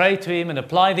Christ and pray to Him and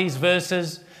apply these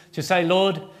verses to say,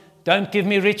 Lord, don't give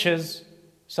me riches,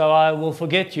 so I will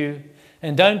forget you.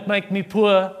 And don't make me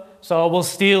poor, so I will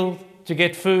steal to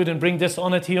get food and bring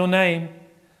dishonor to your name.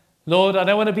 Lord, I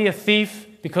don't want to be a thief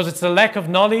because it's a lack of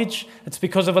knowledge. It's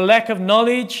because of a lack of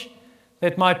knowledge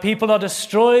that my people are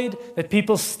destroyed, that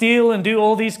people steal and do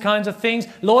all these kinds of things.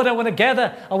 Lord, I want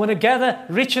to gather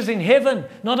riches in heaven,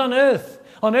 not on earth.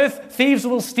 On earth, thieves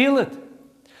will steal it.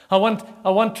 I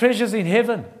want treasures in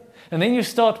heaven. And then you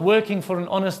start working for an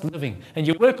honest living. And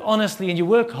you work honestly and you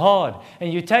work hard.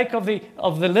 And you take of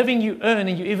the living you earn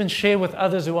and you even share with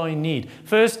others who are in need.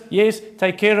 First, yes,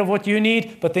 take care of what you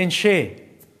need, but then share.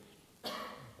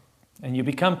 And you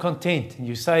become content and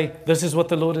you say, this is what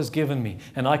the Lord has given me.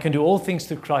 And I can do all things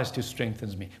through Christ who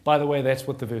strengthens me. By the way, that's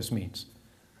what the verse means.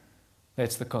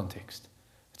 That's the context.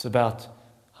 It's about,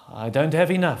 I don't have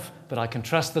enough, but I can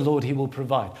trust the Lord, He will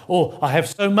provide. Or I have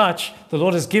so much the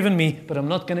Lord has given me, but I'm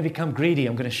not going to become greedy,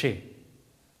 I'm going to share.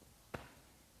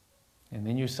 And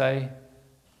then you say,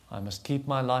 I must keep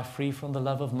my life free from the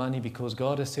love of money because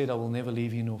God has said, I will never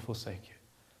leave you nor forsake you.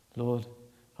 Lord,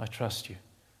 I trust you.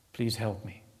 Please help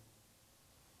me.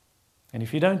 And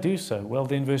if you don't do so, well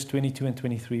then verse 22 and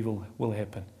 23 will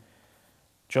happen.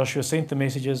 Joshua sent the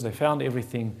messages, they found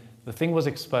everything, the thing was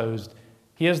exposed.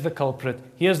 Here's the culprit,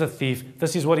 here's the thief,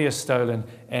 this is what he has stolen,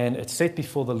 and it's set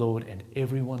before the Lord, and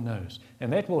everyone knows.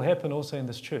 And that will happen also in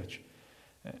this church.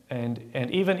 And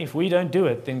even if we don't do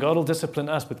it, then God will discipline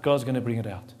us, but God's going to bring it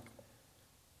out.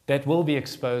 That will be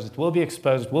exposed, it will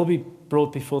be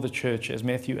brought before the church, as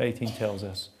Matthew 18 tells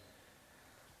us.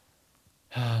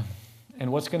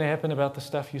 And what's going to happen about the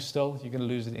stuff you stole? You're going to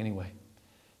lose it anyway.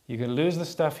 You're going to lose the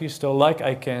stuff you stole, like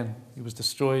Achan. It was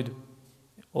destroyed.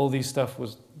 All the stuff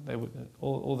was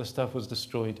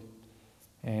destroyed.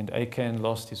 And Achan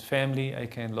lost his family.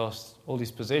 Achan lost all his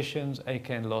possessions.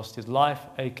 Achan lost his life.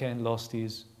 Achan lost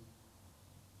his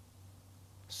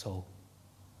soul.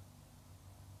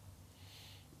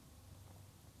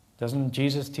 Doesn't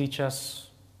Jesus teach us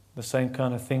the same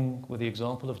kind of thing with the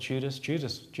example of Judas?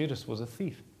 Judas was a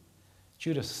thief.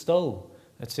 Judas stole.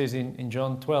 It says in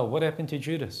John 12. What happened to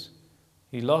Judas?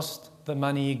 He lost the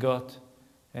money he got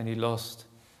and he lost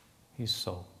his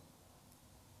soul.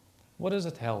 What does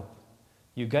it help?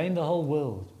 You gain the whole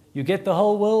world. You get the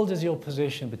whole world as your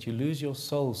possession, but you lose your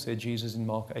soul, said Jesus in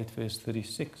Mark 8 verse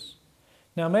 36.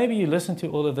 Now maybe you listen to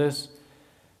all of this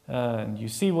and you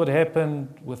see what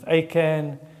happened with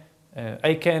Achan.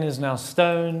 Achan is now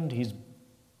stoned. He's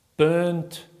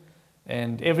burnt.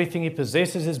 And everything he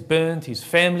possesses is burnt. His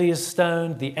family is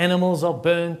stoned. The animals are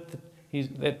burnt.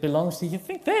 That belongs to you. You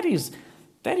think that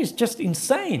is just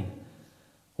insane.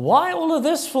 Why all of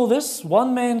this for this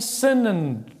one man's sin?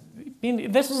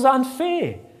 And this is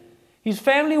unfair. His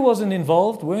family wasn't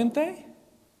involved, weren't they?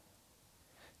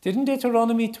 Didn't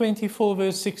Deuteronomy 24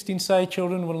 verse 16 say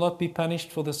children will not be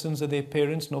punished for the sins of their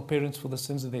parents, nor parents for the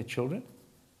sins of their children?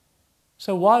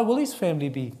 So why will his family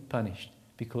be punished?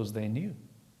 Because they knew.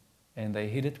 And they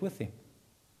hid it with him.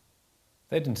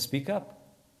 They didn't speak up.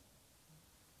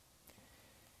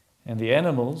 And the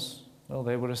animals, well,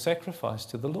 they were a sacrifice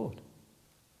to the Lord.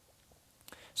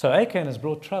 So Achan has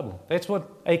brought trouble. That's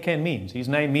what Achan means. His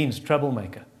name means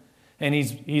troublemaker. And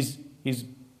he's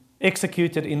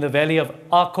executed in the valley of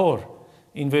Achor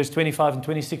in verse 25 and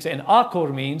 26. And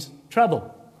Achor means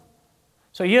trouble.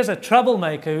 So here's a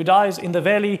troublemaker who dies in the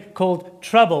valley called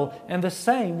trouble. And the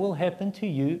same will happen to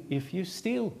you if you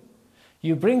steal.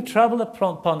 You bring trouble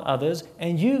upon others,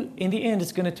 and you, in the end,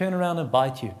 it's going to turn around and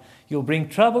bite you. You'll bring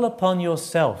trouble upon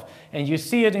yourself. And you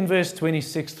see it in verse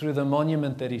 26 through the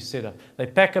monument that he set up. They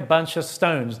pack a bunch of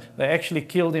stones. They actually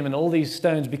killed him, and all these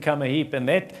stones become a heap. And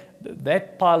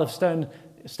that pile of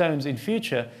stones in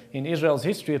future, in Israel's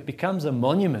history, it becomes a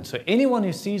monument. So anyone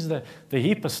who sees the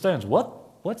heap of stones,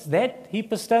 what's that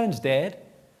heap of stones, Dad?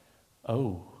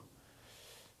 Oh,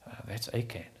 that's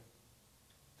Achan.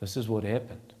 This is what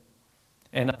happened.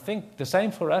 And I think the same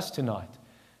for us tonight.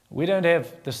 We don't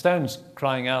have the stones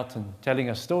crying out and telling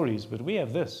us stories, but we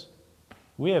have this.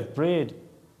 We have bread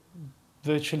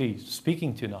virtually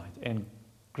speaking tonight, and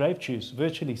grape juice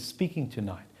virtually speaking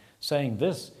tonight, saying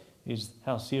this is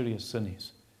how serious sin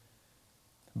is.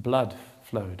 Blood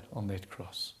flowed on that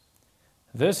cross.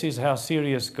 This is how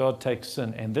serious God takes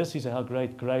sin, and this is how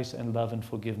great grace and love and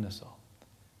forgiveness are.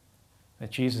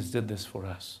 That Jesus did this for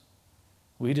us.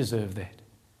 We deserve that.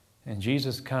 And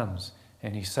Jesus comes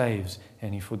and He saves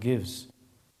and He forgives.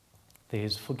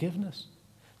 There's forgiveness.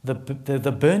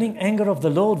 The burning anger of the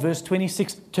Lord, verse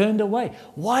 26, turned away.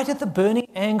 Why did the burning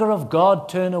anger of God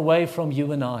turn away from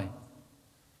you and I?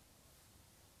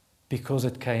 Because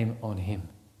it came on Him,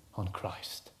 on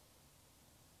Christ.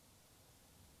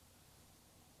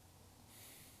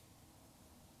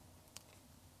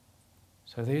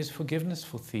 So there's forgiveness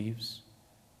for thieves.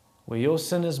 Where your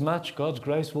sin is much, God's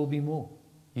grace will be more.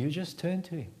 You just turn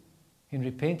to Him in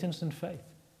repentance and faith.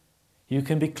 You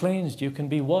can be cleansed, you can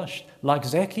be washed. Like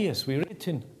Zacchaeus, we read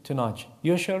tonight.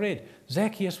 Yosha read.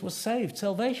 Zacchaeus was saved.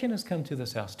 Salvation has come to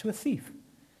this house, to a thief.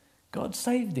 God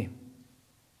saved him.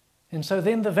 And so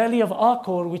then the valley of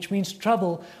Achor, which means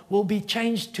trouble, will be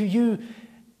changed to you.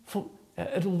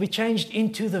 It will be changed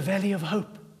into the valley of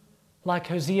hope. Like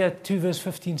Hosea 2 verse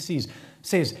 15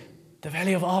 says, the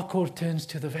valley of Achor turns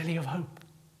to the valley of hope.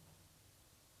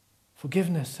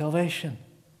 Forgiveness, salvation.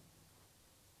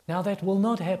 Now that will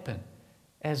not happen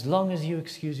as long as you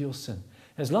excuse your sin.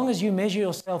 As long as you measure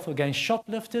yourself against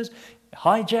shoplifters,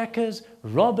 hijackers,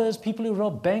 robbers, people who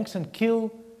rob banks and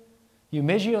kill. You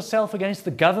measure yourself against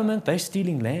the government, they're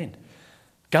stealing land.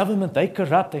 Government, they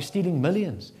corrupt, they're stealing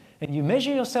millions. And you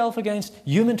measure yourself against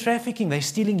human trafficking, they're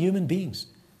stealing human beings.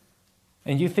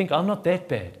 And you think, I'm not that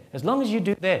bad. As long as you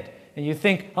do that, and you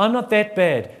think, I'm not that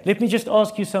bad, let me just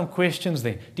ask you some questions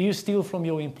then. Do you steal from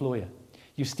your employer?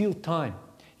 You steal time.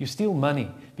 You steal money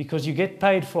because you get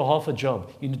paid for half a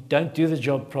job. You don't do the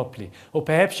job properly. Or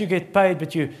perhaps you get paid,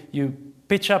 but you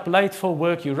pitch up late for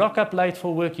work, you rock up late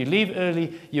for work, you leave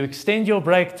early, you extend your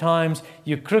break times,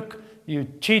 you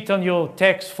cheat on your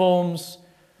tax forms,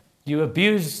 you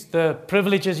abuse the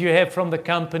privileges you have from the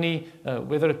company,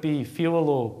 whether it be fuel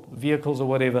or vehicles or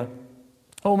whatever.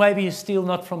 Or maybe you steal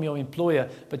not from your employer,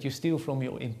 but you steal from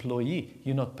your employee.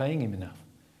 You're not paying him enough,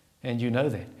 and you know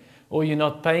that. Or you're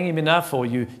not paying him enough, or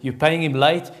you're paying him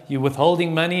late, you're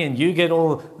withholding money, and you get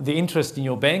all the interest in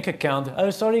your bank account. Oh,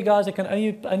 sorry guys, I'm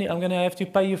going to have to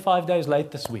pay you 5 days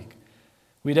late this week.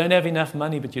 We don't have enough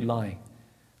money, but you're lying.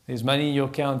 There's money in your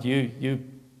account, you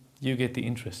get the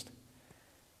interest.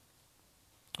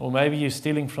 Or maybe you're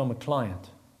stealing from a client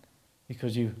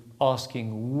because you're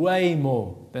asking way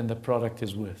more than the product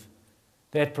is worth.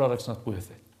 That product's not worth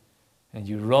it. And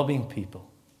you're robbing people.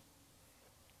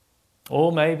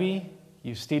 Or maybe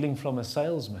you're stealing from a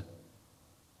salesman.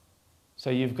 So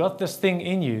you've got this thing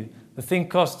in you. The thing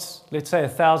costs, let's say,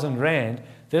 1,000 rand.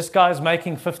 This guy's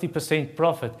making 50%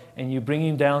 profit, and you bring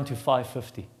him down to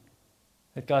 550.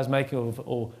 That guy's making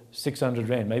or 600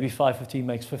 rand. Maybe 550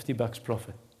 makes $50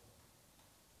 profit.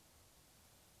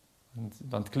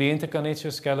 Want kliënte kan net so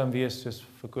skelm wees soos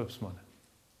verkoopsmanne.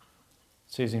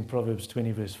 It says in Proverbs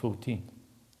 20 verse 14.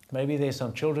 Maybe there's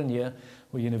some children here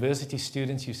or university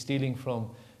students, you're stealing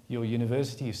from your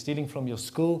university, you're stealing from your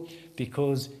school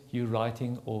because you're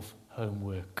writing off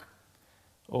homework.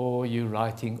 Or you're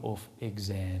writing off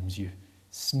exams, you're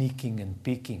sneaking and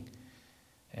peeking.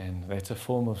 And that's a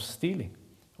form of stealing.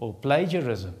 Or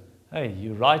plagiarism. Hey,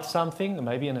 you write something,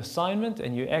 maybe an assignment,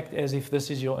 and you act as if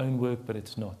this is your own work, but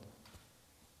it's not.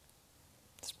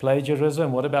 It's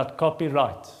plagiarism. What about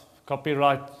copyright?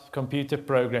 Copyright computer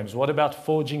programs. What about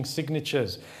forging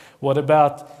signatures? What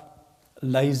about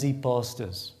lazy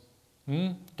pastors?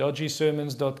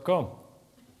 Dodgysermons.com.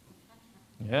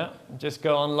 Yeah, just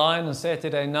go online on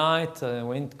Saturday night. I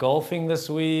went golfing this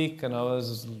week and I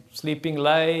was sleeping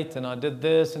late and I did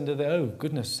this and did that. Oh,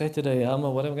 goodness, Saturday,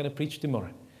 what am I going to preach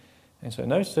tomorrow? And so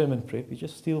no sermon prep. You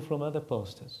just steal from other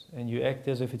pastors and you act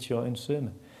as if it's your own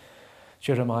sermon.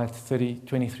 Jeremiah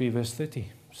 23 verse 30.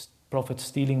 Prophets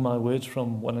stealing my words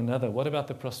from one another. What about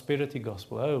the prosperity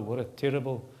gospel? Oh, what a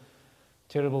terrible,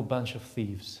 terrible bunch of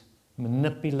thieves.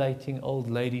 Manipulating old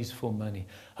ladies for money.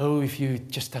 Oh, if you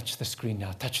just touch the screen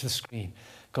now, touch the screen.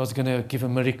 God's going to give a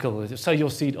miracle. Sow your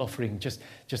seed offering. Just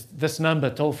this number,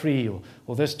 toll free,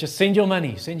 or this, just send your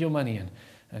money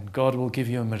and God will give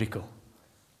you a miracle.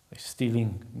 They're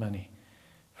stealing money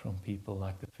from people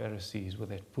like the Pharisees, where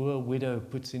that poor widow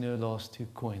puts in her last 2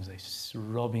 coins. They're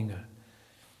robbing her.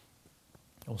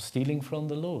 Or stealing from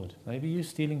the Lord. Maybe you're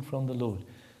stealing from the Lord.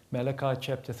 Malachi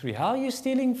chapter 3. How are we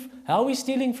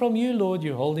stealing from you, Lord?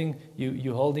 You're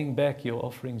holding back your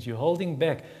offerings. You're holding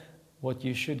back what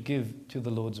you should give to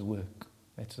the Lord's work.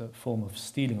 That's a form of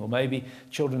stealing. Or maybe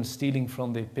children stealing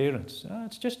from their parents. Oh,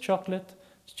 it's just chocolate.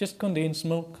 It's just condensed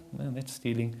milk. Man, that's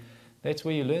stealing. That's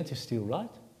where you learn to steal, right?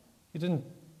 You didn't.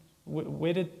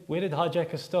 Where did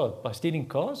hijackers start? By stealing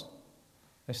cars?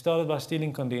 They started by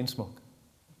stealing condensed milk.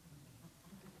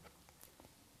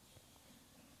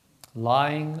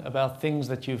 Lying about things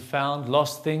that you found,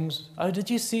 lost things. Oh, did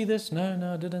you see this?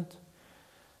 No, I didn't.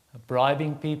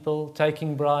 Bribing people,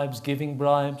 taking bribes, giving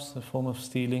bribes, a form of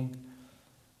stealing.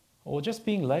 Or just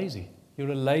being lazy.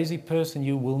 You're a lazy person,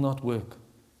 you will not work.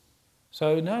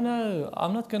 So, no,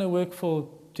 I'm not going to work for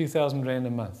 2,000 rand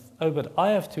a month. Oh, but I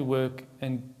have to work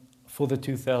and for the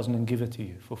 2,000 and give it to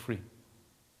you for free.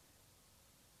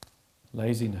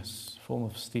 Laziness, form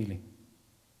of stealing.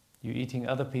 You're eating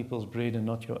other people's bread and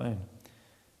not your own.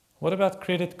 What about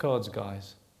credit cards,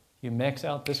 guys? You max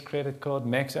out this credit card,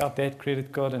 max out that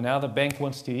credit card, and now the bank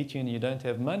wants to eat you and you don't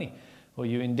have money. Or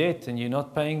you're in debt and you're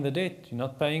not paying the debt, you're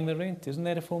not paying the rent. Isn't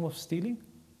that a form of stealing?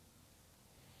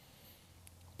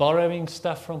 Borrowing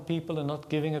stuff from people and not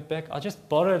giving it back. I just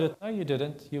borrowed it. No, you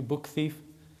didn't. You're a book thief.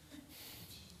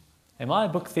 Am I a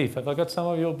book thief? Have I got some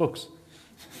of your books?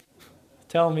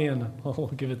 Tell me and I'll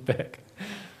give it back.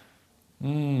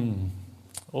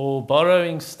 Or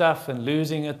borrowing stuff and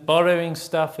losing it, borrowing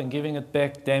stuff and giving it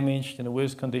back damaged in a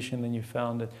worse condition than you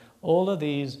found it. All of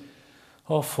these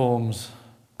are forms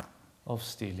of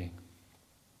stealing.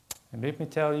 And let me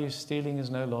tell you, stealing is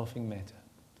no laughing matter.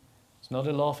 It's not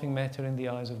a laughing matter in the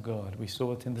eyes of God. We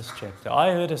saw it in this chapter.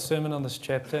 I heard a sermon on this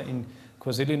chapter in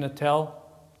KwaZulu-Natal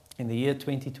in the year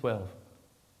 2012.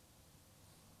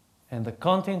 And the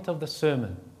content of the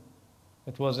sermon,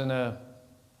 it was in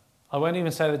I won't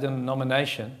even say the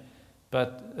denomination,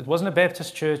 but it wasn't a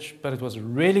Baptist church, but it was a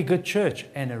really good church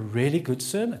and a really good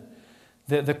sermon.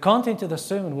 The content of the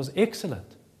sermon was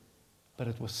excellent, but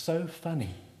it was so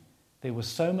funny. There was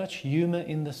so much humor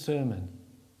in the sermon,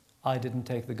 I didn't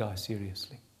take the guy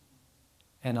seriously.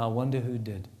 And I wonder who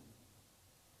did.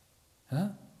 Huh?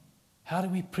 How do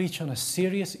we preach on a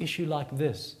serious issue like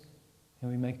this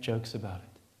and we make jokes about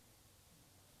it?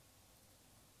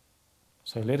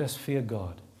 So let us fear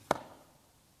God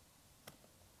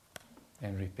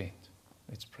and repent.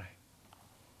 Let's pray.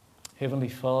 Heavenly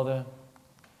Father,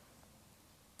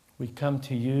 we come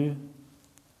to you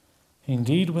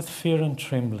indeed with fear and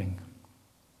trembling.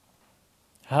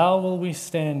 How will we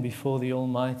stand before the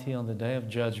Almighty on the day of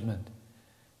judgment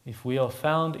if we are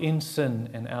found in sin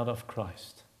and out of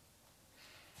Christ?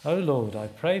 Oh Lord, I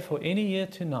pray for any here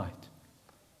tonight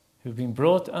who've been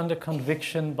brought under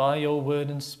conviction by your word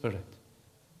and spirit,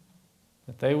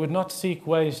 that they would not seek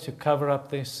ways to cover up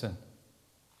their sin,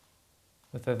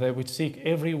 but that they would seek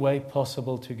every way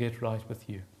possible to get right with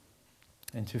you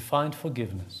and to find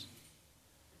forgiveness.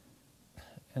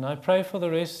 And I pray for the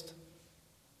rest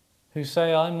who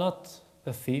say, I'm not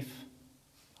a thief,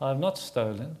 I have not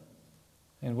stolen,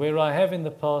 and where I have in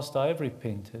the past I have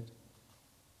repented,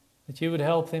 that you would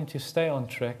help them to stay on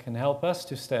track and help us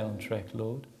to stay on track,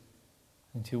 Lord,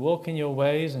 and to walk in your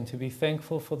ways and to be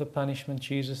thankful for the punishment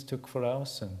Jesus took for our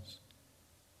sins.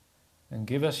 And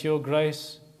give us your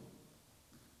grace.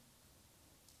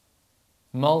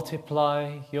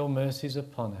 Multiply your mercies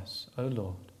upon us, O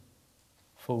Lord,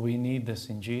 for we need this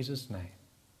in Jesus' name.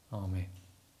 Amen.